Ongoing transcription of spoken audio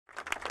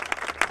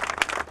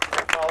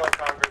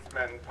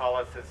Congressman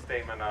Paulus'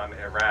 statement on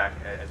Iraq,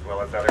 as well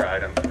as other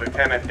items,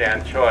 Lieutenant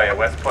Dan Choi, a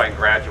West Point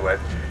graduate,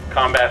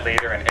 combat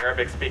leader, and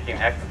Arabic-speaking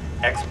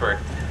expert,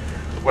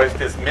 was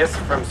dismissed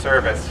from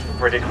service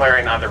for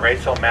declaring on the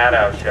Rachel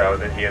Maddow show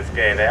that he is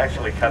gay. They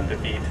actually cut the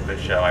feed to the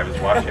show. I was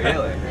watching it.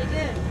 Really?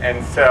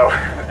 And so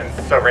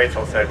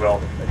Rachel said,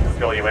 "We'll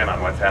fill you in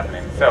on what's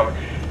happening." So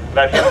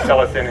let him fill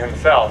us in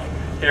himself.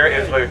 Here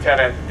is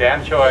Lieutenant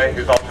Dan Choi,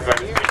 who's also going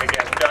to speak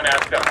against Don't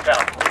Ask, Don't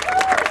Tell.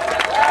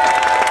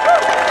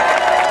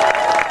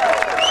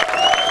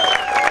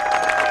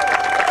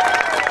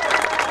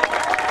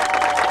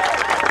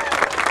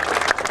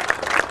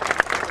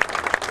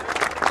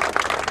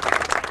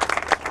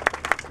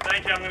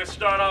 Thank you. I'm going to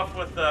start off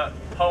with a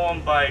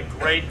poem by a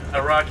great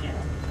Iraqi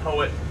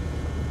poet.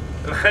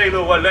 الخيل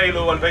والليل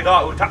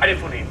والبيضاء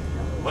تعرفني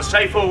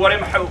والسيف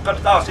ورمح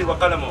قرطاس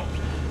وقلم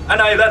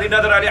أنا الذي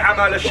نذر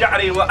لعمل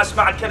الشعر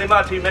وأسمع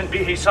الكلمات من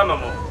به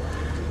صمم.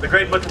 The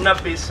great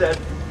Mutanabbi said,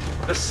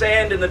 the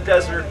sand in the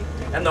desert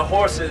and the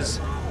horses,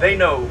 they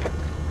know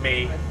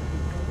me.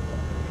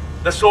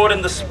 The sword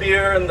and the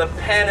spear and the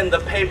pen and the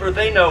paper,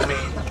 they know me.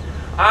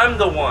 I'm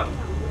the one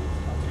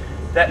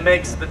that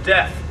makes the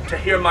deaf to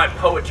hear my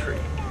poetry,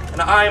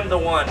 and I am the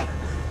one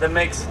that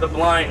makes the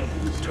blind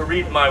to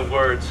read my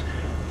words.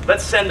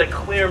 Let's send a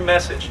clear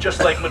message,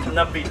 just like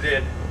Mutanabbi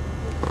did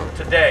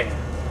today,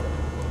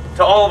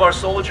 to all of our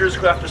soldiers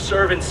who have to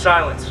serve in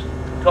silence,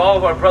 to all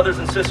of our brothers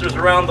and sisters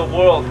around the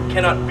world who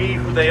cannot be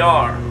who they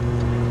are.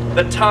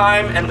 The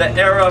time and the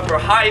era for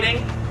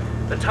hiding,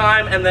 the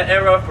time and the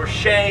era for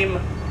shame,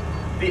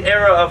 the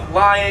era of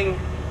lying,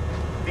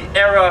 the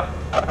era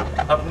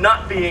of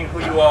not being who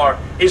you are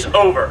is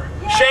over.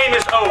 Shame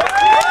is over.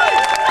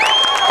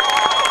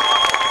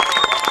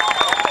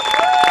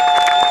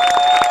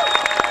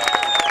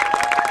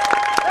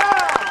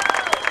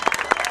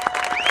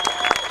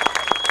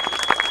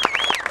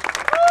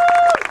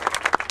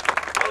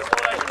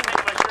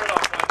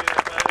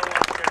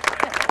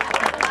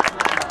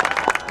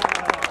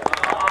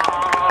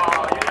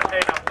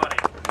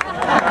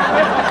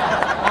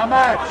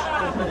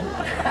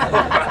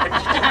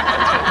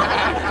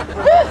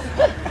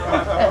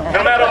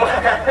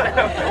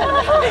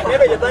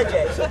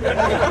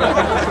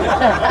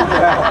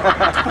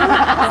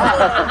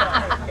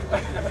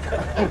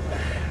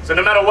 So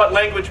no matter what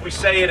language we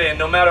say it in,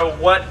 no matter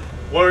what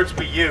words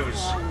we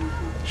use,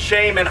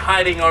 shame and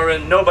hiding are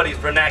in nobody's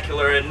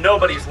vernacular, in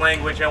nobody's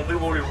language, and we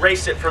will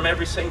erase it from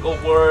every single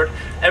word,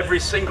 every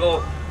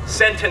single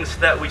sentence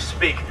that we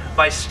speak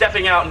by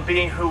stepping out and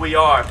being who we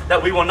are,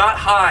 that we will not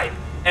hide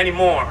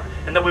anymore,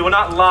 and that we will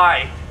not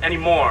lie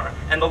anymore.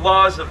 And the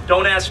laws of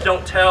don't ask,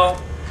 don't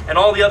tell, and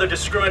all the other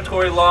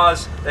discriminatory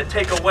laws that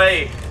take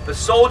away the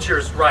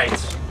soldiers'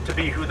 rights to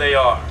be who they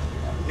are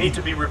need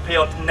to be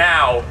repealed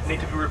now, need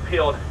to be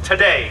repealed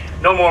today.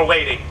 No more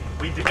waiting.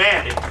 We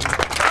demand it. We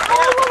remember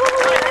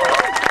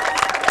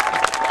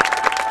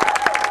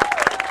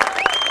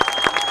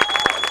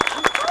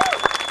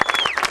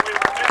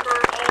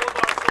all of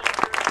our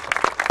soldiers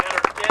that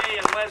are gay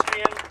and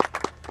lesbian,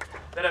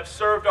 that have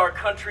served our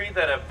country,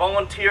 that have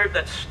volunteered,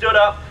 that stood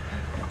up.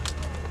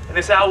 And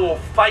this hour will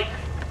fight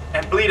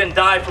and bleed and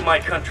die for my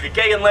country.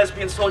 Gay and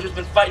lesbian soldiers have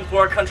been fighting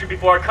for our country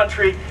before our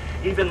country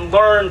even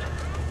learned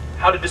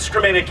how to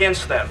discriminate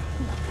against them.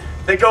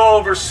 They go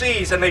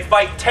overseas and they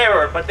fight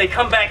terror, but they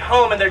come back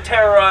home and they're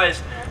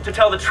terrorized to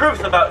tell the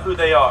truth about who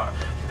they are.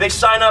 They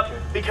sign up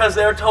because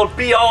they're told,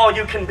 be all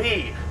you can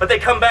be, but they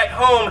come back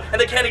home and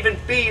they can't even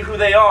be who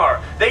they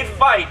are. They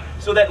fight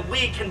so that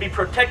we can be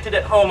protected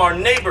at home, our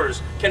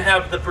neighbors can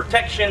have the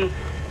protection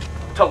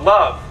to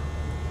love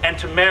and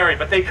to marry,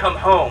 but they come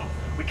home.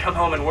 We come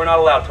home and we're not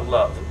allowed to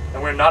love,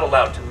 and we're not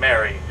allowed to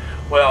marry.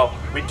 Well,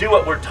 we do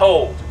what we're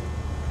told,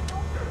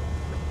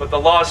 but the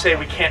laws say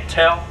we can't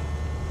tell.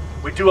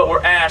 We do what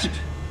we're asked,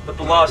 but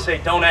the laws say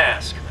don't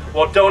ask.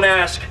 Well, don't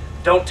ask,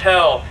 don't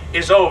tell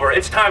is over.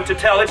 It's time to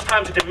tell, it's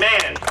time to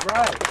demand.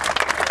 Right.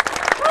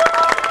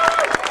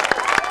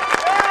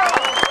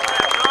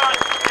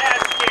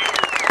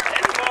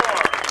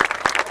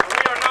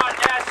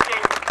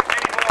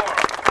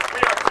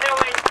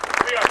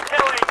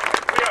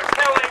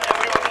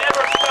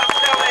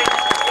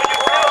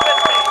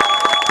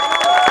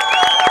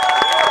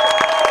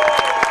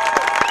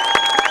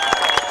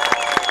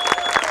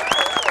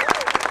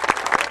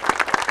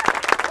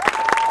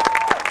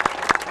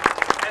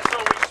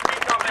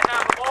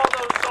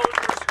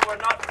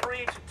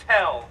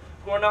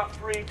 Who are not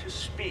free to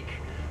speak,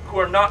 who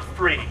are not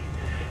free.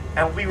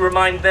 And we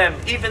remind them,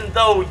 even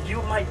though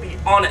you might be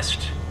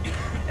honest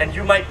and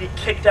you might be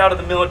kicked out of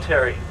the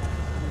military,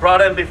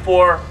 brought in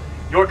before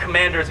your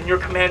commanders, and your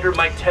commander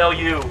might tell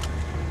you,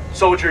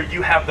 soldier,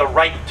 you have the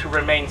right to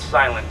remain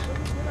silent.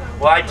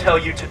 Well, I tell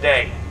you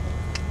today,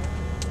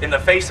 in the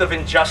face of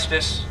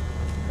injustice,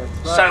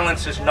 right,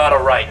 silence is not a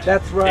right.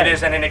 That's right. It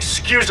is an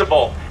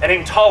inexcusable and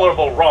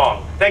intolerable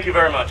wrong. Thank you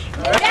very much.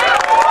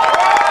 Yeah.